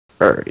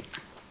Alright.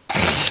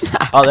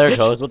 Oh, there it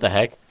goes. What the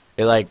heck?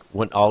 It like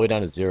went all the way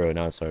down to 0.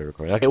 Now it started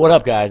recording. Okay, what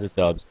up, guys? It's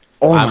Dubs.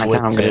 Oh I'm my with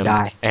god, I'm gonna Tim,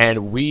 die.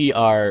 and we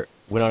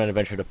went on an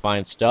adventure to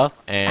find stuff,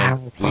 and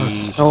Ow,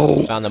 we fuck.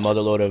 No. found the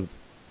mother load of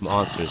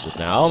monsters just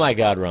now. Oh my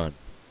god, run! I'm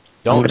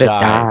Don't gonna die.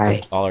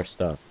 die. All our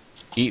stuff.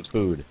 Eat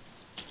food.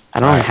 I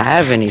don't Alright,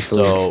 have any food.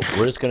 So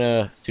we're just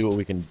gonna see what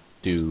we can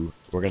do.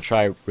 We're gonna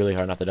try really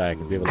hard not to die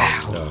because we have a lot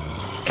of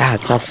stuff. God,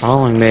 stop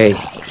following me.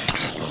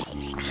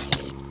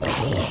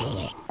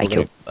 I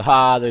killed.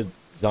 The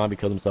zombie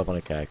killed himself on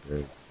a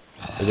cactus.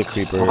 There's a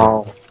creeper.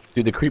 Oh.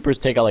 Dude, the creepers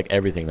take out like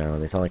everything now,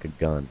 and they sound like a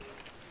gun.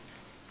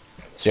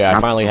 So yeah,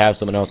 I finally have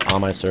someone else on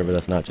my server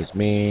that's not just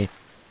me.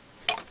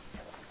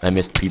 I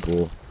missed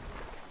people.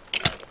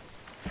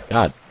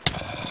 God.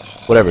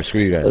 Whatever,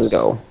 screw you guys. Let's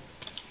go.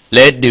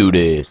 Let's do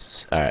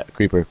this. Alright,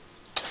 creeper.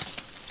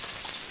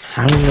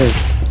 How does it?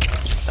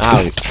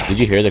 Ow, did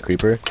you hear the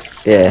creeper?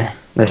 Yeah,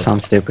 that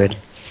sounds stupid.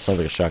 Sounds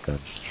like a shotgun.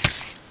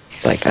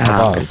 It's like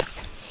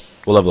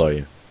What level are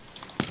you?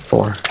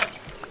 4.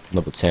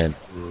 Level 10.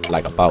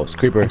 Like a boss.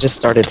 Creeper. I just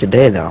started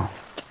today though.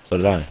 So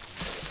did I.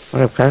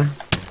 What up, cuz?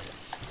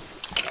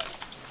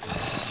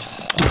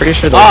 I'm pretty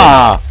sure.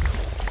 Ah!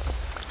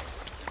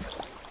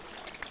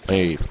 I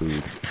need to eat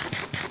food.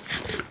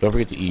 Don't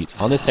forget to eat.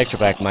 On this texture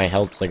pack, my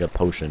health's like a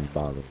potion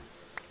bottle.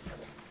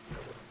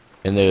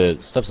 And the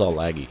stuff's all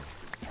laggy.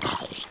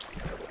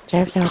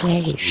 Jabs out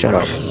laggy. Shut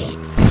up.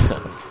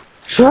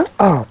 Shut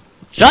up.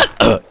 Shut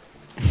up!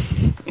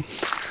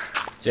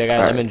 So yeah,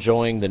 guys, I'm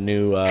enjoying the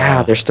new,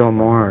 God, there's still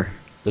more.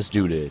 Let's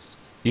do this.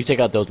 You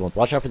take out those ones.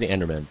 Watch out for the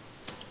Endermen.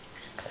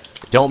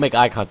 Don't make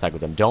eye contact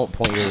with them. Don't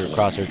point your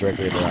crosshair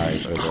directly at their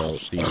eyes, or they'll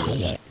see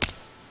you.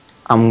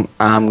 I'm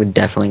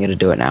definitely gonna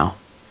do it now.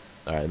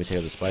 Alright, let me take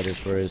out the spiders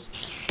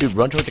first. Dude,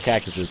 run toward the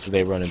cactuses, because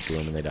they run into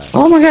them and they die.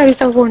 Oh my god, he's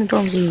teleporting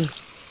towards me.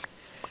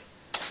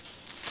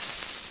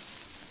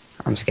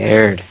 I'm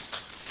scared.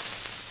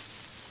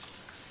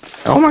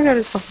 Oh my god,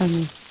 it's behind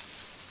me.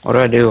 What do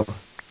I do?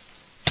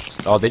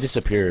 Oh, they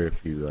disappear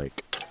if you,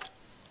 like...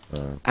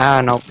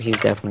 Ah, nope, he's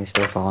definitely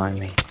still following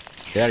me.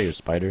 Get out of here,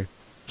 spider.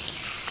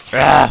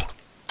 Ah!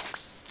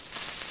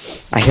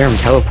 I hear him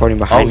teleporting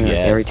behind me like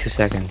yes. every 2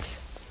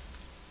 seconds.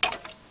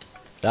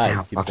 Die.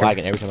 Ow, Keep fucker.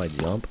 lagging every time I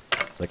jump,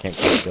 so I can't kill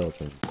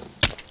skeletons.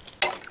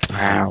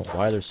 Wow.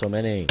 Why are there so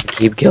many?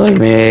 Keep killing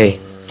me.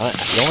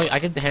 I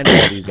can handle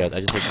all these guys. I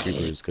just take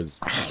creepers because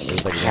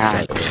there's like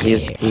God,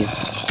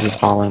 he's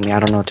following me. I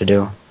don't know what to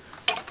do.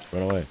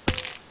 Run away.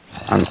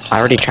 I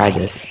already tried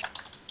this.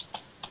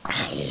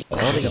 I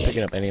don't think I'm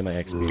picking up any of my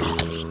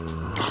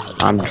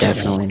XP. I'm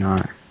definitely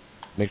not.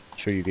 Make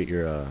sure you get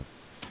your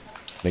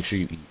make sure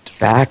you eat.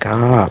 Back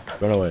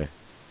up. Run away.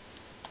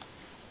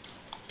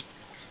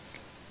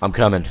 I'm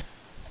coming.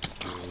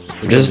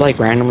 I'm just like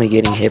randomly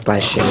getting hit by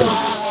shit.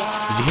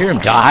 Did you hear him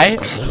die?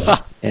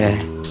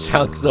 Yeah.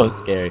 Sounds so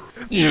scary.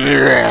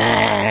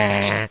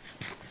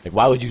 Like,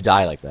 why would you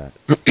die like that?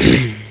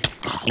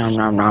 Nom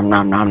nom nom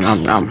nom nom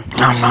nom nom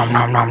nom nom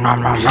nom nom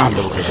nom nom nom.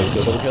 Double kill, double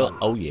kill, double kill.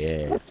 Oh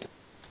yeah.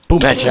 Boom,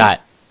 headshot.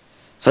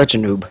 Such a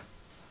noob.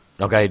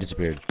 Oh god, he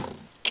disappeared.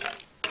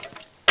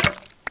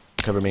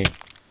 Cover me.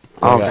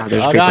 Oh god,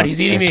 there's oh god, he's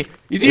eating me.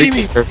 He's eating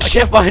me. I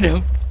can't find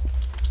him.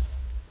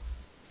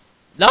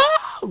 No!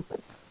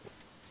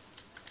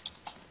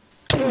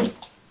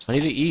 I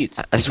need to eat.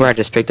 I swear I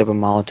just picked up a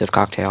Molotov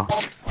cocktail.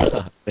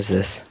 What is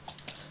this?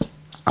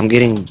 I'm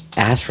getting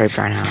ass raped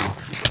right now.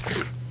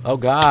 Oh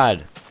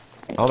god.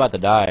 I'm about to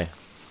die.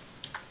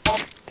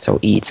 So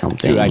eat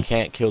something. Dude, I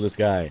can't kill this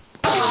guy.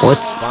 What?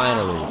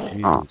 Finally.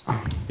 Jesus.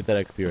 Get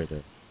that XP right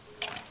there.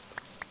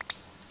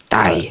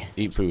 Die.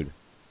 Eat food.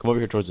 Come over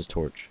here towards this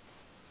torch.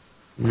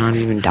 I'm not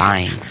even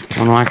dying. I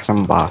don't know why, 'cause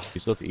I'm a boss. You're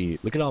supposed to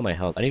eat. Look at all my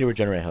health. I need to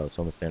regenerate health,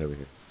 so I'm gonna stand over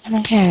here. Oh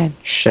my god.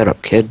 Shut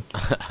up, kid.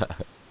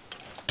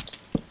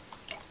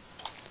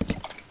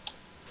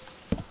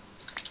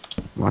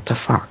 What the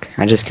fuck?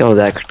 I just killed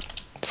that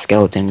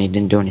skeleton and he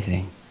didn't do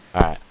anything.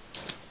 Alright.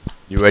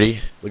 You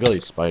ready? Look at all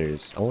these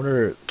spiders. I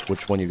wonder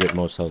which one you get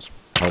most health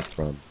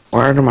from.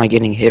 Where am I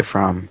getting hit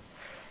from?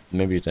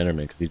 Maybe it's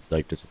Enderman, because he's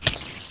like just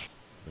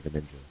like a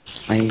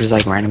ninja. I'm just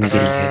like randomly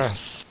getting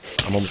hit.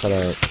 I'm almost out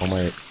of all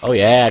my... Oh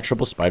yeah,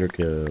 triple spider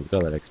kill. Look at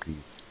all that XP.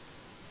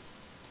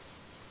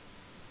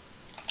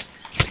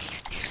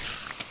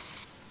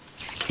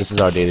 This is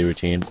our daily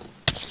routine.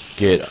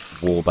 Get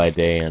wool by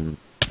day and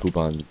poop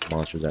on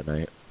monsters at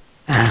night.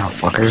 Ow,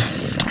 fucker.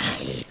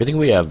 Good thing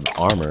we have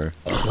armor.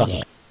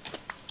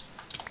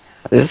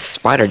 This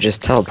spider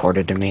just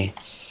teleported to me.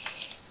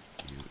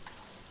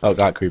 Oh,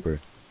 got creeper.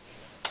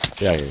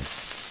 Get out of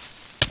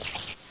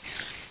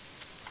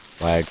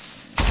here. Lag.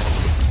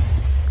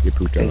 You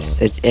pooped on.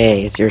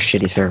 It's your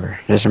shitty server.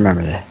 Just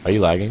remember that. Are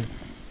you lagging?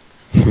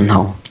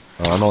 No.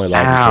 Oh, I'm only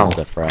lagging because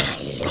of the frat.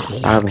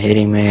 Stop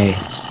hitting me.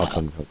 I'll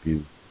come help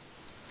you.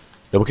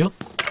 Double kill?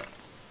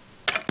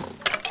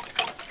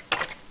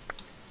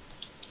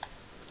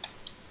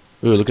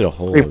 Ooh, look at a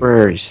hole.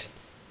 Creepers.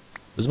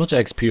 There's a bunch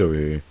of XP over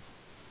here.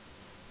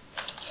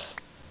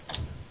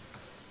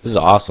 This is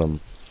awesome.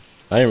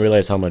 I didn't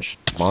realize how many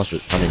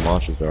monsters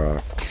there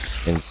are.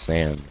 in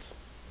sand.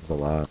 There's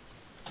a lot.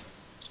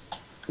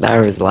 That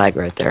was lag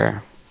right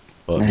there.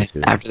 Oh, me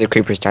too. After the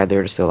creepers died, they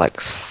were still like.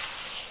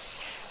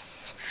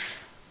 It's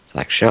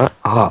like, shut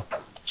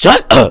up.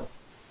 Shut up!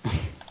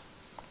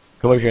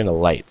 Come over here in the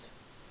light.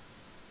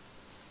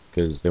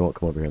 Because they won't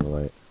come over here in the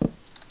light.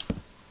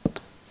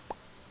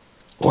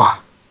 Wow.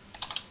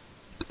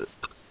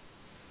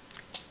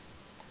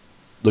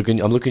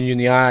 I'm looking you in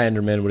the eye,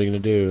 Enderman. What are you gonna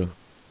do?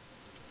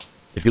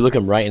 If you look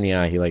him right in the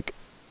eye, he like.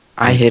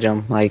 I hit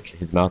him, like.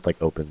 His mouth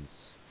like opens.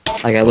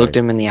 Like, I looked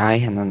him in the eye,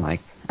 and then,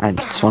 like, I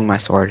swung my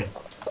sword.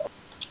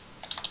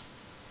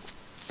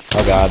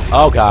 Oh god.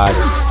 Oh god.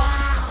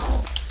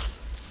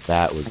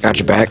 That was. Got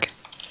your back.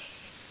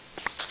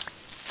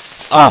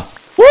 Ah!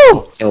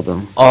 Woo! Killed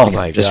him. Oh Like,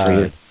 my just god. for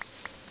you.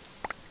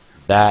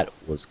 That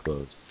was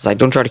close. It's like,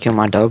 don't try to kill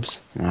my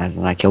dubs.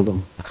 And I killed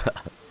him.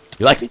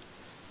 You like me?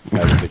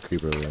 Alright, there's a big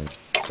creeper over there.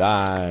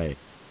 Die.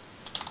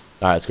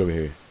 Alright, let's go over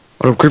here.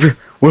 What up, creeper?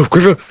 What up,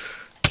 creeper?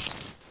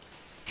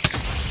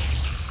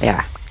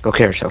 Yeah, go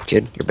kill yourself,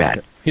 kid. You're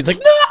bad. He's like,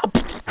 no!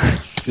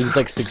 There's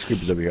like 6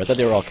 creepers over here. I thought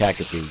they were all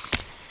cactuses.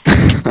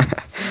 Because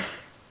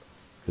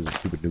the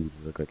stupid dudes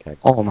look like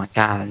cactuses. Oh my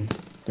god.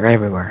 They're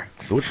everywhere.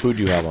 So what food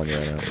do you have on you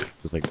right now?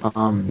 Just like,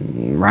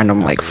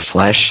 Random, like,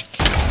 flesh.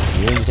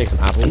 you need to take some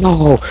apples?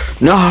 No!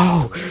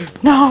 No!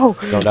 No!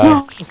 Don't die.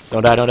 No!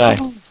 Don't die, don't die.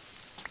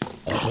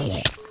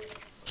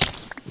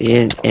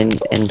 The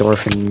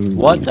endorphin.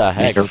 What the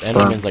heck? meter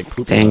Enderman's like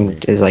pooping on thing me.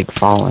 is like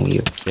following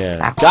you. Yeah.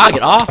 Ow. God,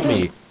 get off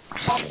me!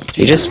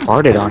 He just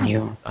farted on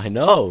you. I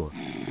know.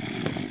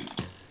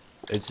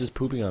 It's just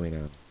pooping on me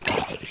now.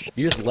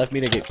 You just left me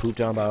to get pooped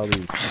on by all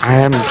these. I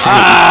am trying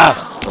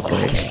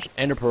Ah!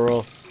 Ender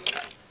pearl.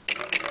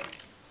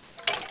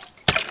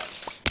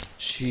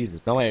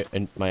 Jesus, now my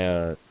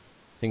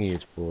thingy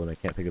is full and I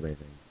can't pick up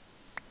anything.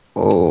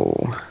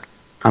 Oh.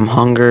 I'm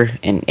hunger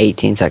in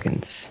 18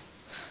 seconds.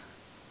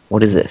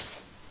 What is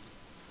this?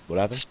 What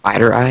happened?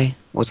 Spider eye?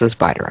 What's a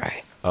spider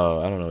eye? Oh,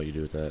 I don't know what you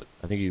do with that.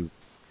 I think you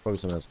probably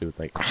something else to do with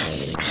like.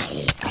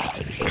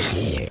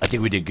 I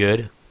think we did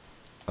good.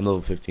 I'm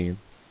level 15.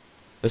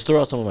 Let's throw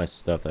out some of my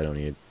stuff that I don't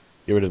need.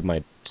 Get rid of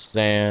my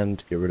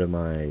sand. Get rid of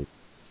my.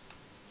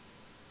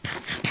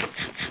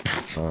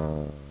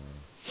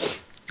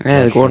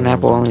 Yeah, the golden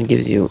apple only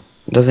gives you.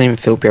 Doesn't even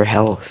fill up your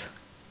health.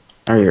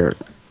 Or your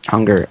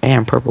hunger.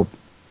 And purple.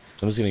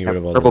 I'm just gonna get rid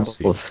of all Purple those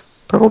bubbles. seeds.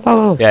 Purple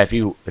bubbles. Yeah, if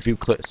you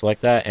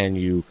select that and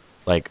you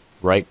like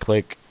right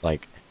click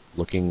like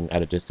looking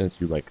at a distance,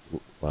 you like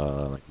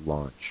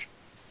launch.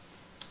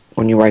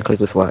 When you right click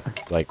with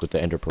what? Like with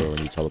the ender pearl and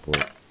you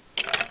teleport.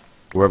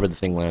 Wherever the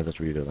thing lands, that's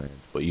where you land.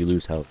 But you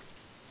lose health.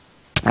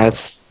 That's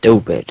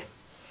stupid.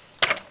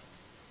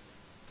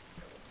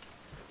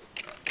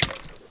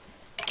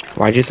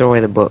 Why'd you throw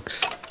away the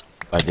books?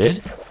 I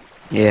did?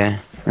 Yeah,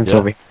 that's Yeah.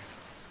 over here.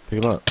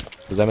 Pick them up.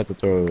 Because I meant to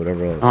throw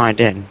whatever else. Oh, I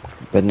did.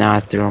 But now I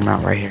threw them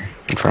out right here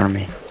in front of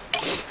me.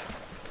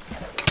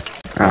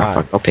 Ah,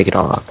 fuck, I'll pick it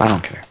all up. I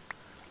don't care.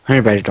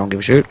 Everybody don't give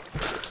a shit.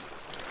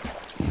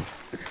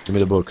 Give me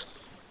the books.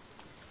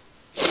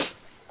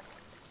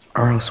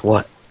 Or else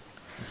what?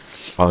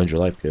 I'll end your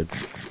life, kid.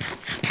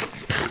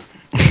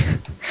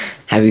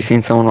 Have you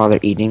seen someone while they're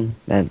eating?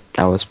 That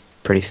was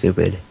pretty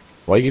stupid.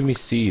 Why you give me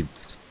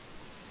seeds?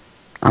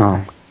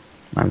 Oh,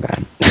 my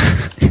bad.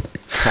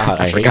 God,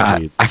 I hate forgot.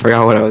 seeds. I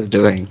forgot what I was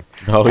doing.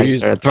 No, I you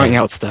started throwing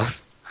out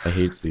stuff. I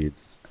hate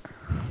seeds.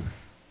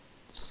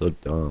 So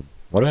dumb.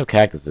 Why do I have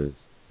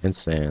cactuses? And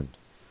sand.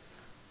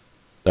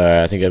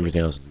 I think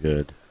everything else is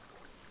good.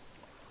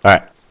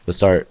 Alright, let's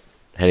start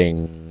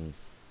heading.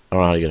 I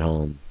don't know how to get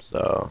home,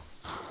 so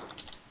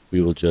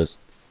we will just.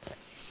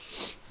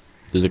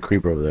 There's a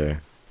creeper over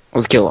there.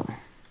 Let's kill him.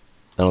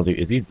 I don't think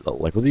is he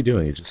like what's he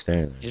doing? He's just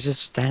standing there. He's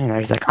just standing there.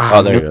 He's like,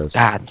 oh, there he no, goes.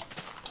 God.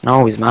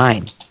 No, he's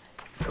mine.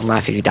 I'm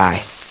laugh if you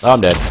die. Oh,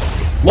 I'm dead.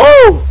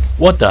 Whoa!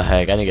 What the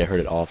heck? I didn't get hurt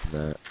at all from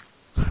that.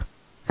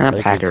 I I'm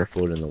think Packer. we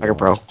exploded in the Packer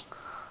wall. Pro.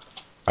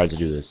 Alright, to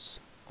do this.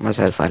 I'm gonna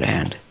set sleight of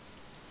hand.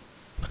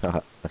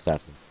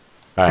 Assassin.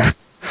 Alright,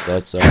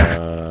 let's what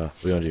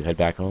do you wanna do? Head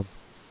back home?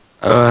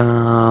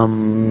 Are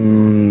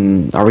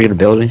we gonna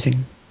build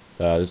anything?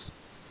 We're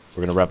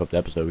gonna wrap up the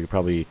episode. We could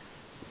probably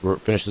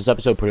finish this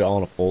episode, put it all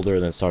in a folder,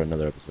 and then start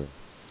another episode.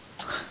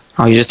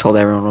 Oh, you just told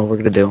everyone what we're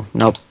gonna do.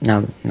 Nope.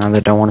 Now they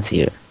don't want to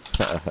see it.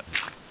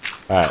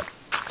 Alright,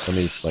 let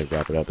me just like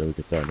wrap it up, and we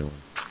can start a new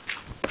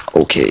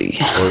one. Okay.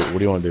 Or what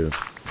do you want to do?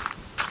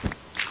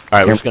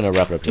 Alright, we're just gonna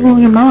wrap it up here.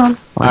 Doing your mom.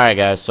 Alright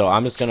guys, so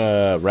I'm just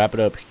gonna wrap it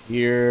up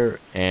here,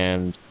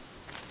 and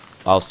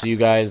I'll see you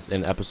guys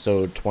in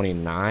episode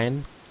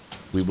 29.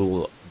 We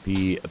will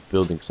be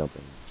building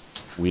something.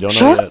 We don't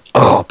know yet. Shut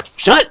up.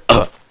 Shut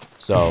up!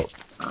 So,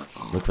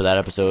 look for that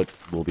episode.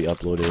 Will be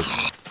uploaded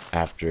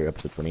after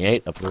episode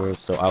 28 uploads.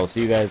 So I will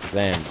see you guys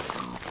then.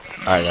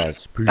 Alright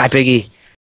guys. Peace. Bye, Piggy.